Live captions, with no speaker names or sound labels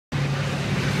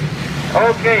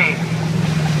Okay,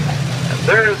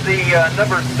 there's the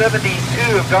number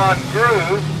 72 of Don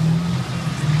Groove,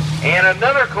 and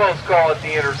another close call at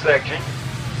the intersection.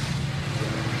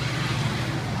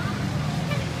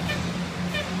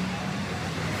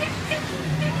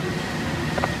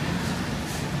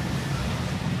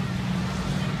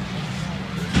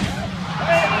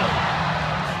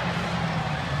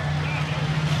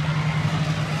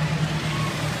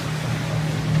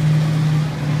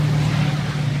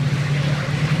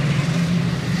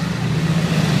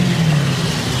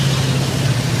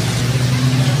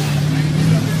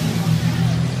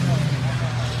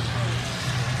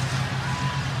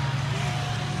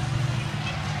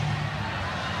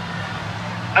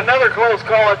 Another close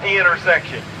call at the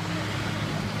intersection.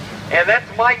 And that's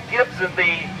Mike Gibson,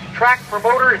 the track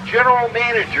promoter and general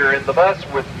manager in the bus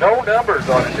with no numbers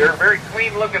on it. They're a very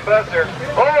clean looking bus there.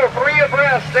 Oh, 3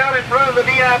 abreast down in front of the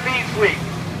VIP suite.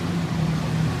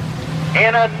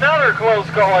 And another close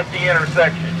call at the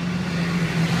intersection.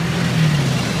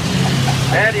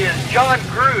 That is John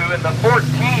Grew in the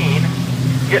 14,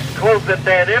 getting close at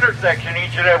that intersection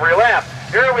each and every lap.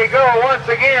 Here we go once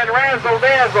again, razzle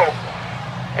dazzle.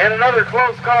 And another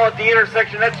close call at the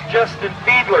intersection. That's Justin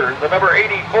Fiedler, the number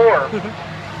 84.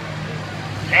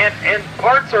 and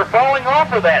parts are falling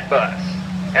off of that bus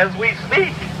as we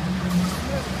speak.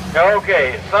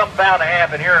 Okay, something bound to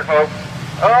happen here, folks.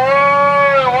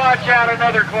 Oh, watch out,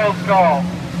 another close call.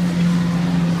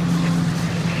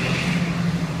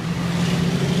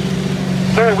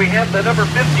 So we have the number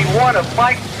 51 of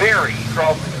Mike Berry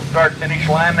crossing the start-finish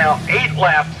line. Now 8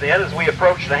 laps in as we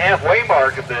approach the halfway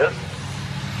mark of this.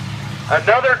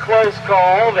 Another close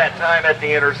call, that time at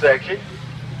the intersection.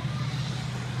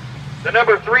 The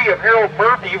number 3 of Harold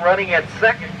Murphy running at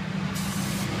second.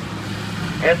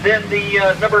 And then the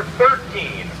number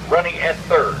 13 running at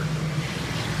third.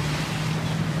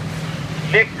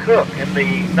 Nick Cook in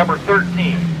the number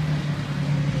 13.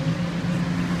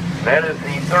 That is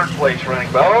the third place running.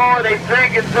 Oh, they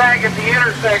zig and zag at the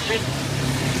intersection.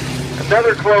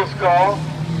 Another close call.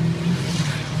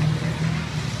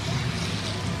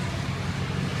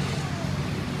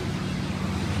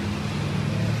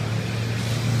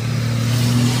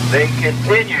 They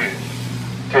continue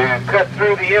to cut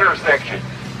through the intersection.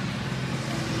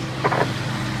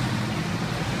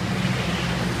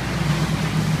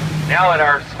 Now in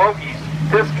our Smokies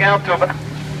discount to about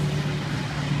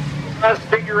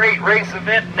figure 8 race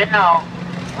event now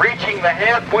reaching the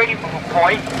halfway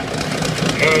point,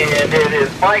 and it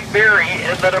is Mike Berry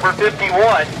in the number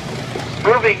 51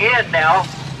 moving in now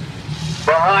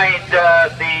behind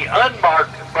the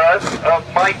unmarked bus of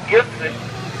Mike Gibson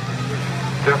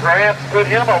to perhaps put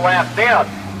him a lap down.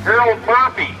 Harold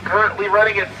Murphy currently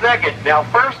running at second. Now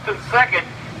first and second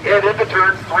head into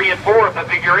turns 3 and 4 of the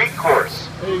figure 8 course.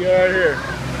 What do you got here?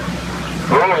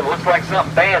 Oh, it looks like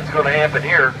something bad's going to happen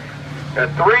here. 3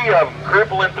 of them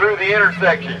crippling through the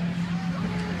intersection.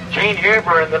 Gene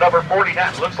Huber in the number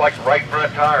 49. Looks like the right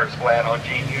front tire's flat on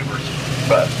Gene Huber's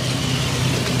bus.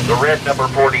 The red number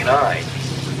 49.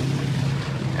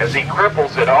 As he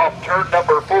cripples it off turn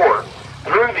number 4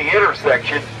 through the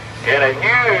intersection, and a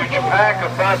huge pack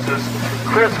of buses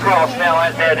crisscross now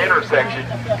at that intersection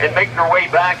and make their way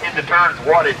back into turns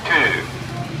 1 and 2.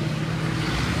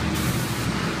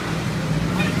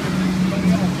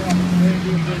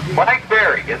 Mike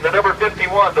Berry in the number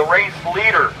 51, the race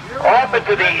leader, off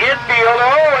into the infield.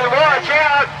 Oh, and watch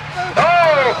out!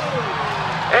 Oh!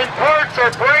 And parts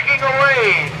are breaking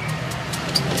away.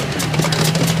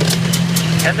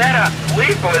 And that, I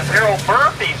believe, was Harold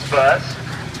Murphy's bus.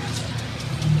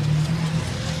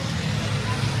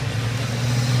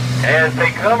 As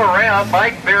they come around,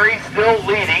 Mike Berry still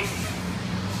leading.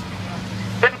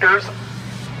 Fenders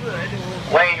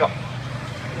laying off.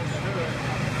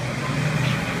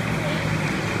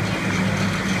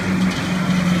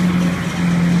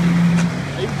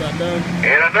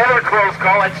 And another close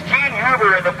call. It's Gene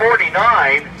Huber in the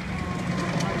 49.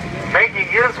 Making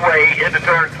his way into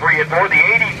turns 3 and 4. The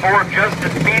 84,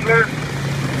 Justin Fiedler,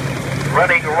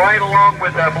 running right along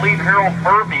with, I believe, Harold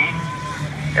Murphy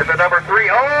in the number 3.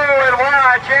 Oh, and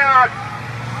watch out!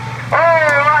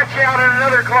 Oh, watch out, and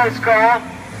another close call.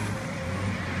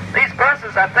 These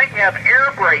buses, I think, have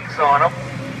air brakes on them.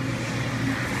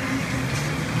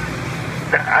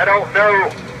 I don't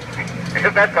know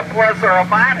if that's a plus or a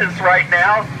minus right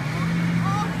now.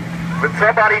 But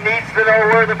somebody needs to know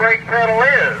where the brake pedal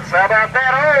is. How about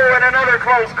that? Oh, and another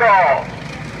close call.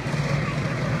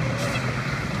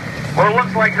 Well, it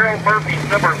looks like Harold Murphy's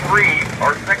number 3,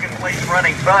 our second place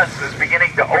running bus, is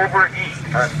beginning to overheat,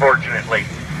 unfortunately.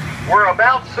 We're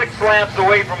about 6 laps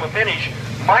away from a finish.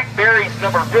 Mike Berry's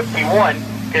number 51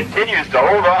 continues to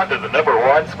hold on to the number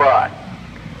 1 spot.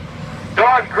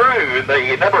 Don Grew,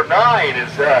 the number 9,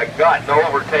 has gotten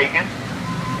overtaken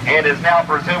and is now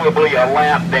presumably a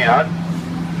lap down.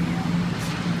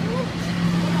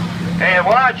 And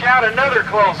watch out, another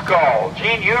close call.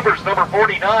 Gene Huber's number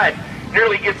 49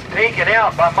 nearly gets taken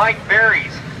out by Mike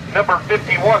Berry's number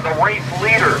 51, the race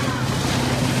leader.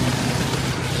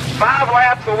 5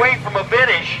 laps away from a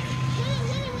finish.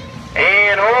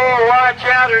 And oh, watch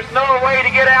out, there's no way to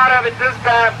get out of it this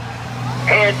time.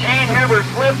 And Gene Huber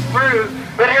slips through,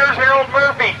 but here's Harold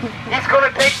Murphy. He's going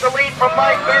to take the lead from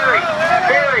Mike Berry.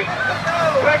 Berry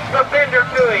puts the fender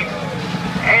to him.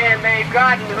 And they've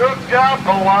gotten hooked up.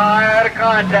 A lot of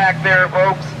contact there,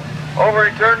 folks. Over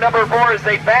in turn number 4 as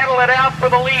they battle it out for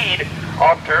the lead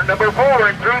off turn number 4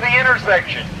 and through the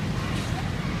intersection.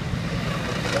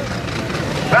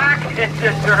 Back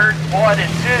into turns 1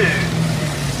 and 2.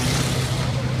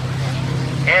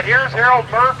 And here's Harold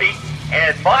Murphy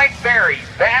and Mike Berry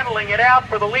battling it out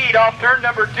for the lead off turn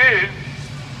number 2.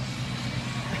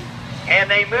 And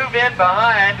they move in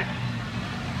behind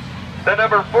the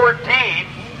number 14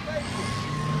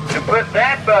 to put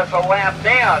that bus a lap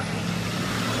down.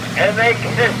 And they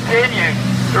continue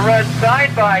to run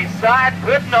side by side,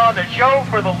 putting on the show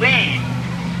for the lead.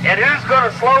 And who's going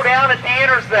to slow down at the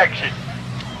intersection?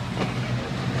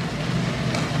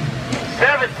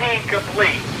 17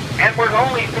 complete. And we're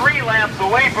only 3 laps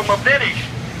away from a finish.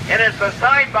 And it's a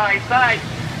side-by-side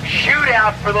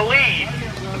shootout for the lead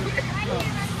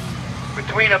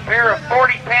between a pair of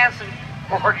 40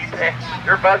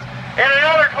 passenger buses and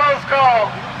another close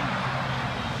call.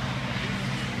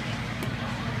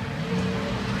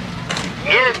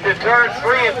 Into turns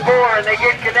 3 and 4, and they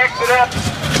get connected up.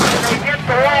 And they hit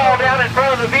the wall down in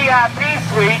front of the VIP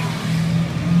suite.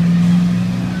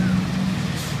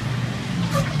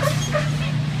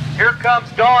 Here comes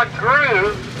Dawn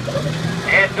Grew,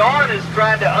 and Dawn is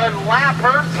trying to unlap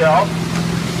herself.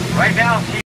 Right now,